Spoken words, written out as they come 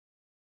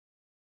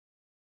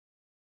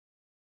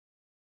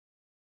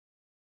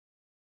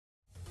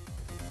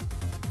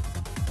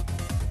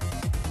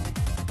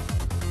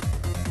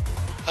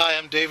Hi,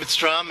 I'm David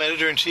Strom,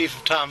 Editor-in-Chief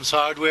of Tom's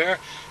Hardware,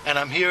 and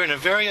I'm here in a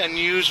very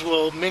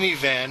unusual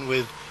minivan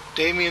with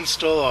Damien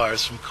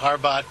Stolars from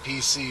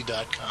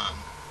carbotpc.com.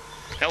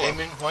 Hello.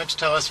 Damien, why don't you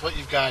tell us what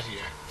you've got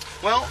here?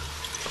 Well,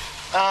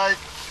 a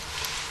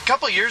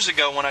couple years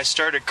ago when I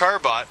started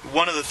Carbot,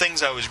 one of the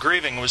things I was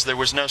grieving was there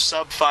was no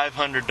sub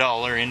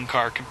 $500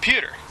 in-car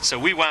computer. So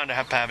we wound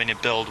up having to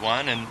build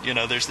one, and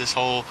there's this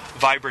whole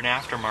vibrant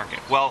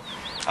aftermarket. Well,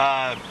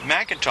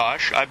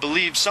 Macintosh, I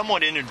believe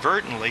somewhat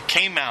inadvertently,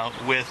 came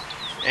out with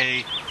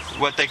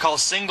what they call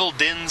single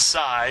DIN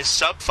size,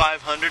 sub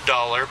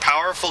 $500,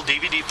 powerful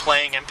DVD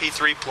playing,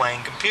 MP3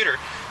 playing computer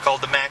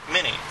called the Mac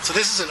Mini. So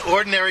this is an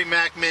ordinary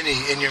Mac Mini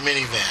in your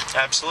minivan.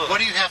 Absolutely. What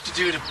do you have to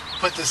do to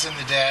put this in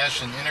the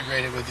dash and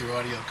integrate it with your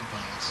audio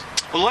components?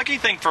 Well, the lucky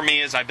thing for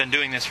me is I've been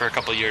doing this for a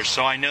couple of years,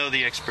 so I know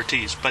the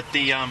expertise. But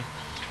the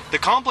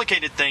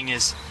complicated thing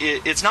is,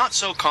 it's not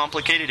so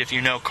complicated if you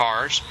know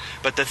cars,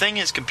 but the thing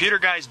is computer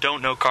guys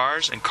don't know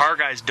cars and car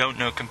guys don't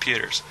know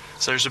computers.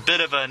 So there's a bit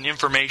of an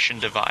information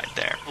divide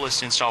there.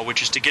 Let's install,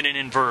 which is to get an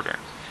inverter.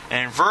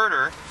 An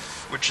inverter,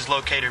 which is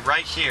located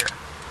right here,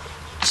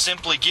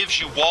 simply gives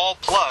you wall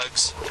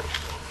plugs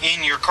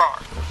in your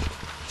car.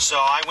 So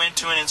I went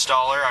to an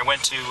installer, I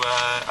went to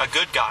a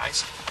Good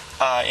Guys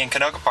in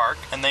Canoga Park,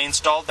 and they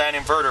installed that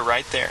inverter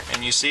right there.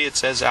 And you see it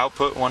says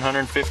output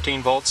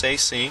 115 volts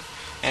AC.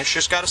 And it's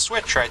just got a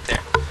switch right there.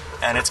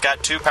 And it's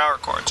got two power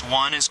cords.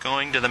 One is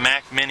going to the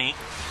Mac Mini,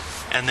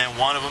 and then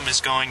one of them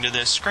is going to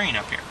this screen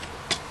up here.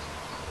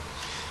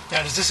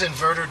 Now, does this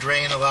inverter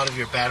drain a lot of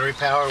your battery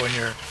power when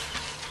you're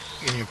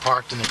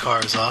parked and the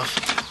car is off?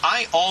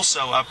 I also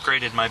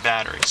upgraded my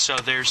battery. So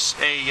there's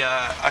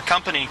a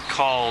company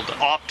called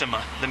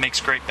Optima that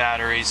makes great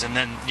batteries, and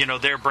then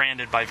they're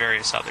branded by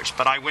various others.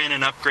 But I went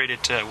and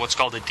upgraded to what's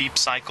called a deep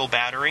cycle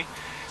battery,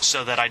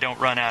 so that I don't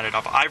run out of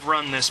it. I've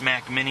run this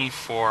Mac Mini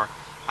for,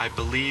 I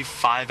believe,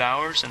 5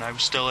 hours, and I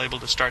was still able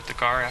to start the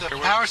car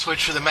afterwards. The power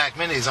switch for the Mac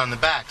Mini is on the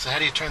back, so how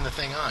do you turn the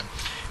thing on?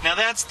 Now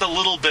that's the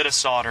little bit of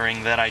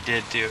soldering that I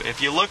did do.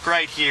 If you look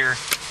right here,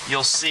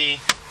 you'll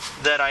see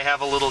that I have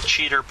a little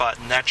cheater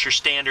button. That's your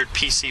standard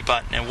PC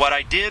button. And what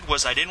I did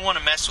was I didn't want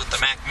to mess with the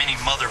Mac Mini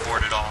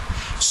motherboard at all.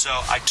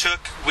 So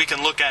we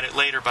can look at it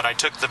later, but I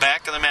took the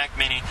back of the Mac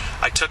Mini,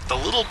 I took the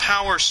little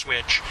power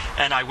switch,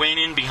 and I went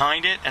in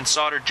behind it and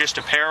soldered just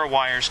a pair of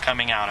wires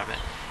coming out of it.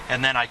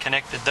 And then I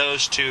connected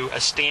those to a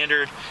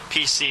standard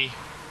PC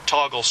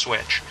toggle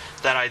switch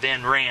that I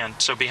then ran.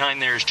 So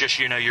behind there is just,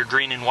 your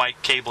green and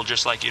white cable,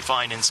 just like you'd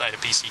find inside a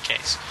PC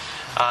case.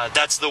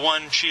 That's the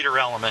one cheater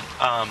element.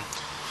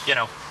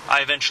 I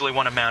eventually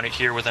want to mount it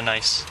here with a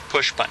nice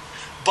push button.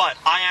 But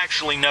I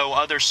actually know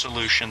other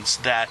solutions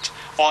that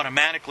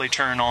automatically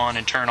turn on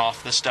and turn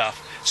off the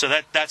stuff. So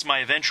that's my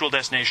eventual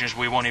destination, is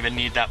we won't even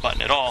need that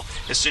button at all.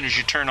 As soon as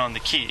you turn on the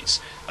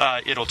keys,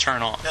 it'll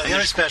turn on. Now, the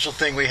other special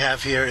thing we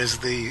have here is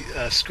the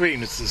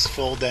screen. It's this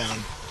fold-down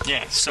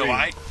Yeah, so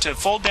screen. to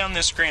fold down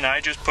this screen,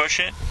 I just push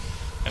it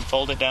and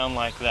fold it down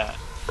like that.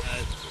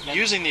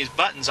 Using these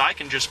buttons, I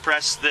can just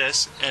press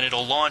this and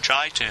it'll launch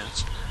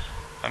iTunes,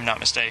 if I'm not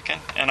mistaken,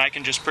 and I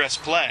can just press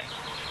play.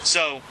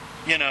 So,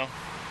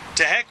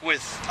 to heck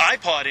with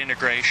iPod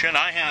integration,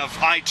 I have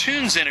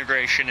iTunes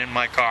integration in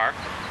my car.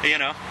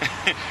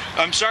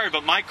 I'm sorry,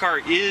 but my car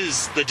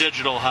is the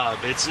digital hub.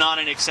 It's not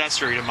an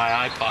accessory to my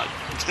iPod.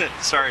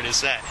 Sorry to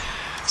say.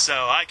 So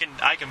I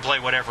can play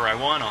whatever I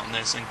want on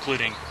this,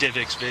 including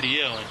DivX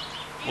video and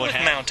what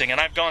have you. Mounting,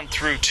 and I've gone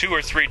through 2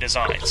 or 3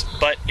 designs,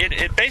 but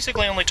it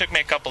basically only took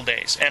me a couple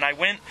days. And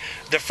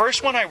the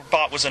first one I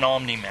bought was an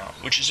Omni mount,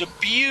 which is a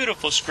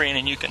beautiful screen,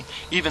 and you can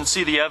even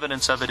see the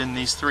evidence of it in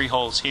these 3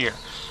 holes here.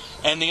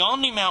 And the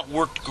Omni mount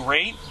worked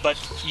great, but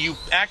you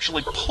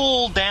actually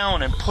pull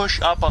down and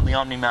push up on the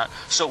Omni mount.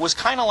 So it was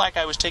kind of like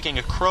I was taking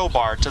a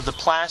crowbar to the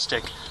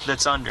plastic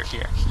that's under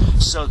here.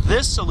 So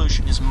this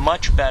solution is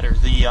much better.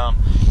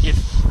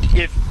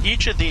 If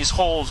each of these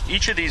holes,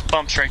 each of these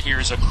bumps right here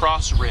is a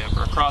cross rib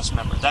or a cross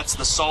member, that's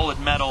the solid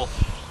metal.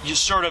 You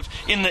sort of,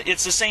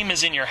 it's the same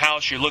as in your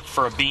house. You look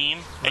for a beam,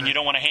 and you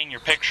don't want to hang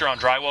your picture on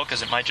drywall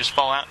because it might just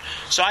fall out.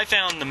 So I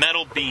found the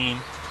metal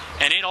beam,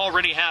 and it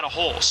already had a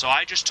hole. So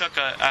I just took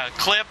a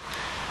clip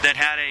that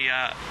had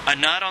a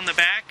nut on the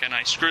back, and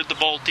I screwed the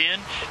bolt in.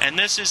 And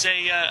this is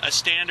a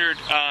standard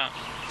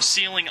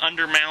ceiling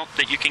undermount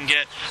that you can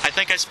get. I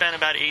think I spent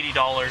about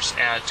 $80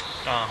 at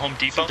Home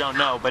Depot. I don't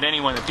know, but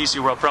anyone in the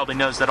PC world probably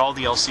knows that all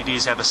the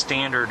LCDs have a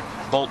standard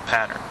bolt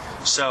pattern.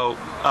 So,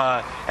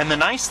 and the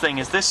nice thing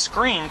is this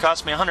screen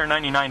cost me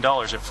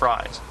 $199 at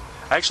Fry's.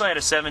 I actually had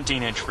a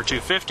 17-inch for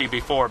 $250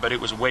 before, but it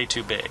was way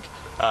too big.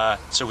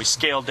 So we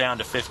scaled down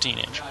to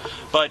 15-inch.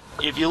 But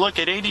if you look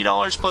at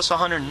 $80 plus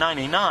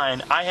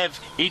 $199, I have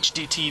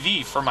HD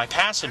TV for my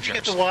passengers. You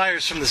get the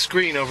wires from the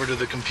screen over to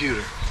the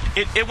computer.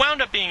 It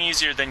wound up being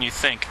easier than you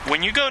think.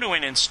 When you go to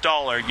an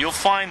installer, you'll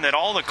find that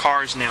all the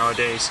cars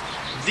nowadays,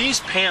 these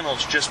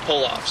panels just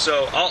pull off.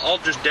 So I'll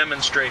just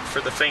demonstrate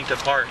for the faint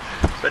of heart.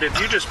 But if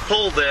you just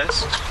pull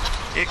this,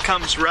 it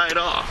comes right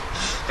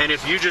off. And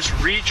if you just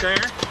reach there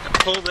and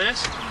pull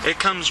this, it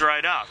comes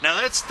right up. Now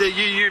that's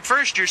at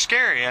first you're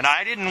scary, and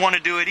I didn't want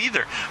to do it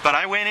either. But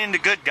I went into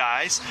Good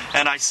Guys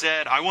and I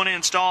said, I want to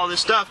install this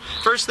stuff.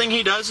 First thing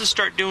he does is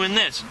start doing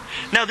this.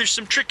 Now there's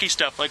some tricky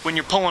stuff, like when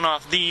you're pulling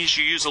off these,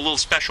 you use a little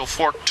special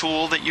fork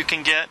tool that you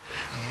can get,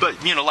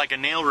 but like a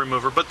nail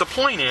remover. But the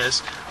point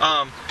is,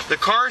 the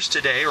cars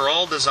today are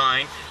all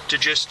designed to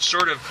just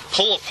sort of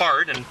pull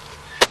apart and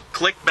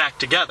click back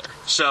together.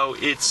 So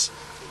it's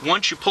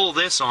once you pull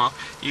this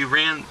off, we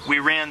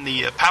ran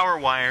the power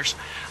wires.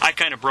 I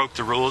kind of broke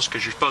the rules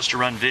because you're supposed to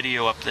run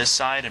video up this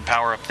side and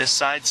power up this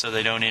side so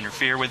they don't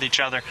interfere with each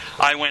other.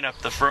 I went up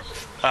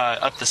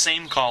the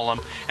same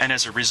column, and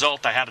as a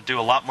result, I had to do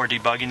a lot more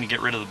debugging to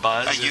get rid of the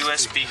buzz. A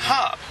USB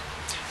hub.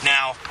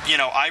 Now,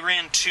 I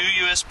ran 2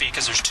 USB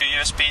because there's 2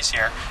 USBs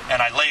here,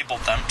 and I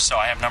labeled them, so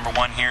I have number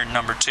 1 here, and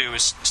number 2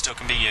 still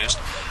can be used.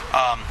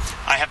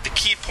 I have the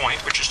key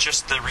point, which is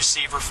just the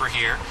receiver for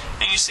here,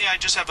 and you see I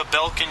just have a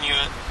Belkin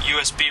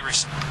USB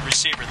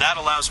receiver. That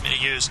allows me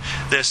to use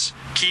this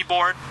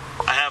keyboard.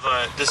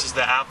 This is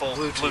the Apple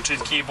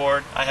Bluetooth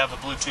keyboard. I have a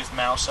Bluetooth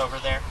mouse over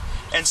there.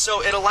 And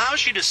so it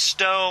allows you to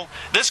stow.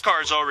 This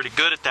car is already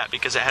good at that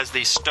because it has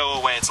these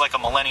stowaway. It's like a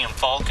Millennium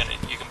Falcon.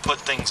 You can put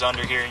things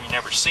under here and you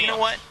never see them. You know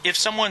what? If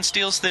someone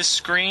steals this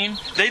screen,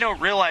 they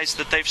don't realize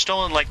that they've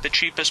stolen like the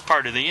cheapest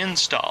part of the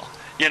install.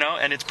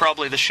 And it's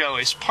probably the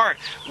showiest part.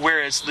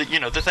 Whereas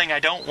the thing I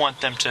don't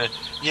want them to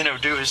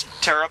do is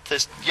tear up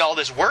all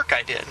this work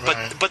I did.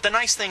 Right. But the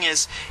nice thing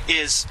is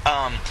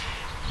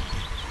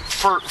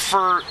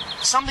for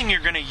something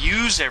you're going to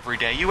use every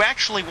day, you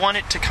actually want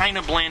it to kind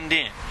of blend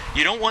in.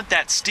 You don't want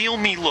that steal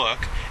me look,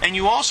 and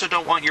you also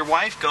don't want your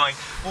wife going,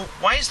 well,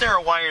 why is there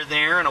a wire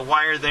there, and a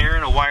wire there,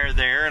 and a wire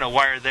there, and a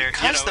wire there?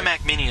 Because the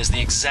Mac Mini is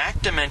the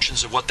exact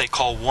dimensions of what they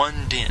call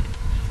 1 DIN,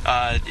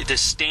 the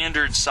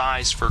standard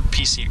size for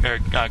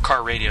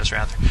car radios,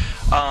 rather.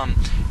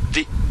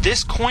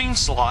 This coin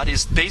slot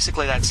is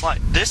basically that slot.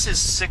 This is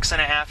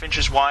 6.5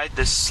 inches wide.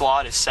 This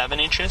slot is 7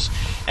 inches.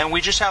 And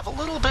we just have a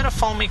little bit of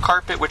foamy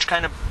carpet which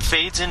kind of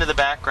fades into the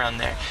background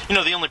there.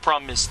 The only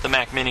problem is the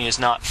Mac Mini is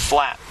not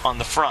flat on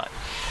the front.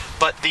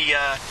 But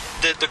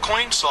the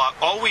coin slot,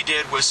 all we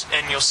did was,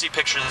 and you'll see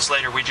pictures of this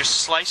later, we just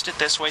sliced it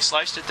this way,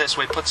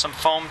 put some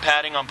foam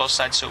padding on both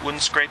sides so it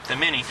wouldn't scrape the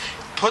Mini,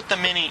 put the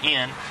Mini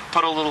in,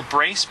 put a little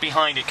brace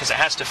behind it because it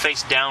has to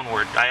face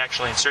downward. I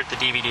actually insert the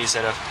DVDs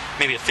at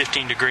maybe a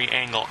 15-degree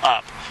angle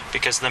up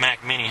because the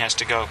Mac Mini has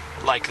to go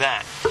like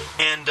that.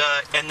 And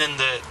then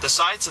the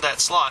sides of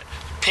that slot,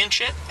 pinch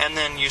it, and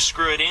then you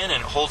screw it in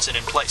and it holds it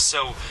in place.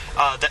 So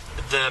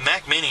the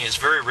Mac Mini is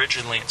very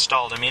rigidly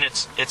installed. I mean,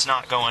 it's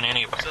not going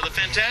anywhere. So the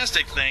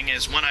fantastic thing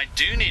is when I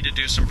do need to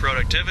do some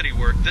productivity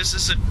work, this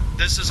is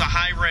a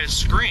high-res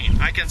screen.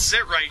 I can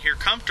sit right here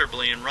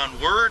comfortably and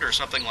run Word or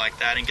something like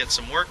that and get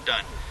some work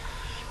done.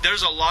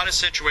 There's a lot of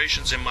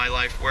situations in my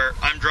life where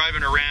I'm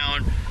driving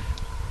around,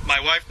 my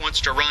wife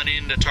wants to run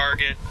into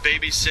Target,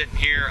 baby's sitting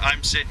here,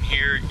 I'm sitting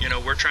here,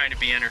 we're trying to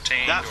be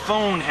entertained. That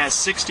phone has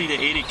 60 to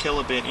 80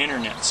 kilobit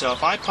internet, so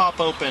if I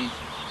pop open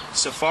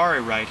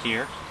Safari right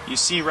here, you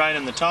see right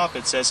on the top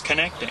it says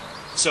connecting.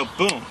 So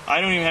boom,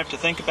 I don't even have to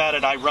think about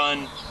it, I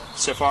run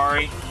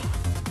Safari.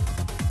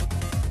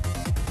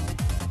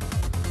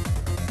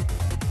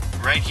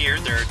 Right here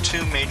there are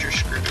 2 major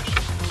screws.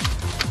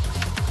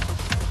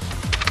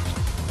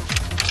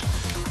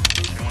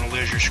 You don't want to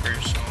lose your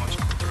screws, so let's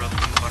throw them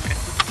in the bucket.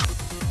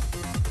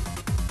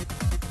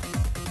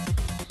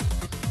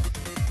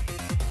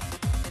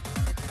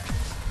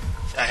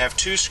 I have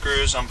 2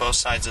 screws on both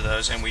sides of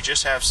those, and we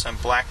just have some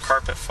black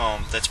carpet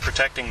foam that's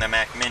protecting the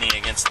Mac Mini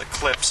against the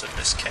clips of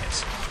this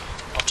case.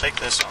 I'll take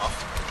this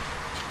off.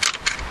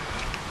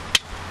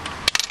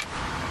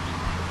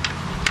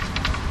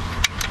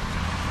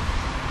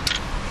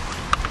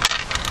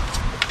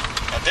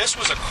 Now this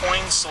was a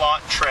coin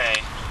slot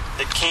tray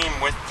that came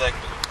with the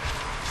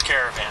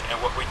Caravan,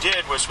 and what we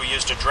did was we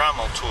used a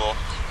Dremel tool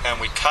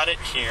and we cut it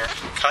here,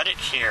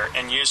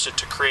 and used it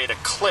to create a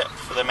clip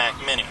for the Mac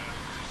Mini.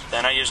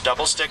 Then I used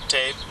double stick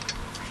tape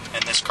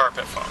and this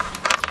carpet foam.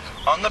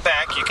 On the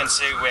back you can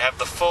see we have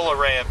the full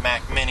array of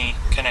Mac Mini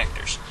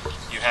connectors.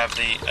 You have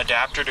the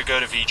adapter to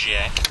go to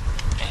VGA,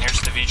 and here's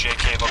the VGA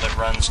cable that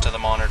runs to the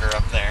monitor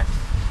up there.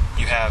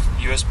 You have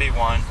USB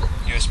 1,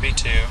 USB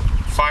 2,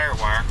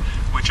 FireWire,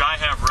 which I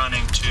have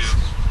running to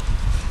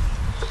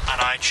an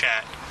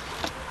iChat,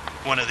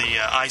 one of the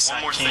iSight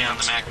One more thing on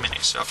the Mac Mini.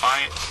 So if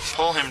I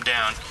pull him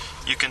down,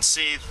 you can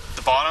see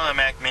the bottom of the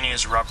Mac Mini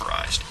is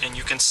rubberized, and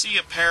you can see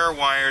a pair of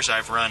wires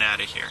I've run out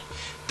of here.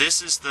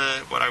 This is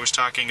what I was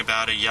talking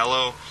about, a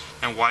yellow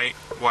and white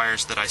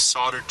wires that I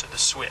soldered to the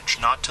switch,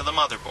 not to the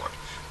motherboard.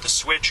 The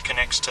switch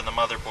connects to the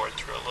motherboard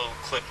through a little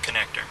clip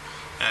connector,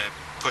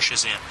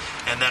 pushes in.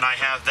 And then I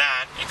have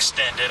that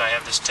extended, I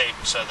have this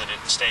tape so that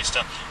it stays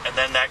still, and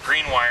then that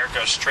green wire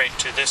goes straight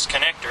to this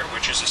connector,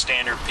 which is a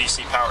standard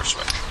PC power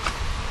switch.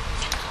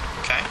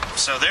 Okay,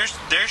 so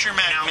there's your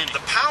Mac Mini. The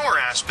power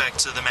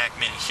aspects of the Mac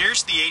Mini.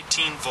 Here's the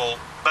 18 volt.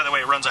 By the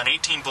way, it runs on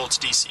 18 volts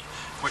DC.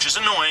 which is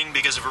annoying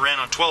because if it ran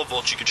on 12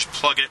 volts, you could just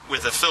plug it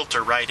with a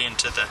filter right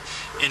into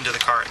the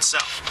car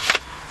itself.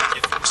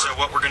 So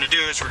what we're going to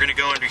do is we're going to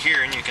go under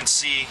here, and you can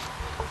see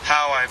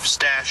how I've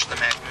stashed the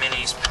Mac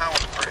Mini's power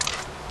brick.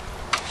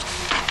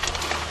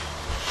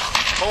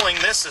 Pulling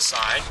this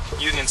aside,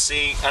 you can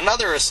see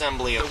another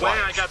assembly of wires.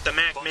 The way I got the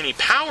Mac Mini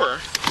Power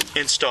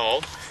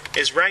installed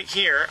is right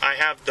here. I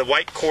have the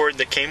white cord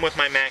that came with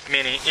my Mac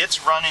Mini.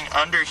 It's running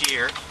under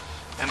here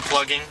and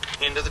plugging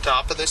into the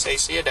top of this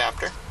AC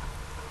adapter.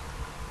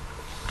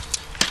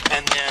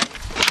 And then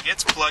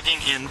it's plugging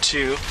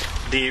into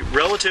the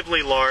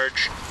relatively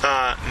large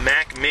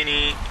Mac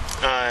Mini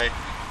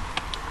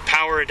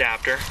power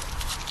adapter,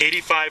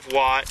 85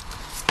 watt,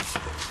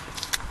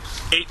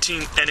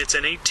 18, and it's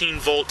an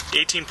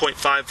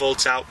 18.5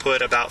 volts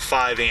output, about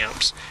 5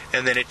 amps,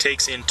 and then it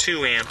takes in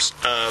 2 amps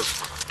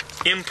of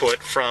input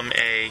from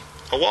a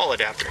wall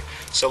adapter.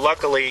 So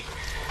luckily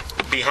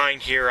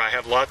behind here I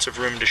have lots of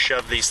room to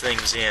shove these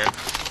things in,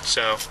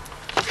 so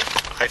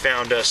I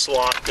found a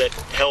slot that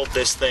held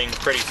this thing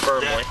pretty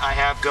firmly. That I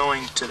have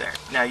going to there.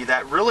 Now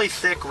that really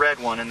thick red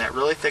one and that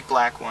really thick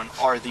black one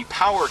are the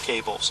power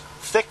cables,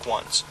 thick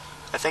ones.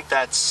 I think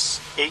that's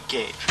 8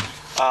 gauge,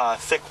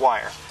 thick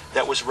wire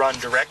that was run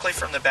directly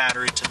from the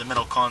battery to the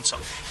middle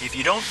console. If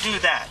you don't do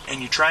that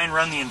and you try and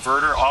run the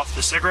inverter off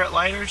the cigarette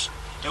lighters,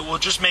 it will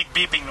just make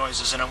beeping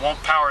noises and it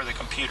won't power the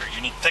computer.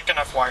 You need thick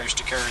enough wires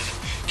to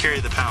carry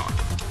the power.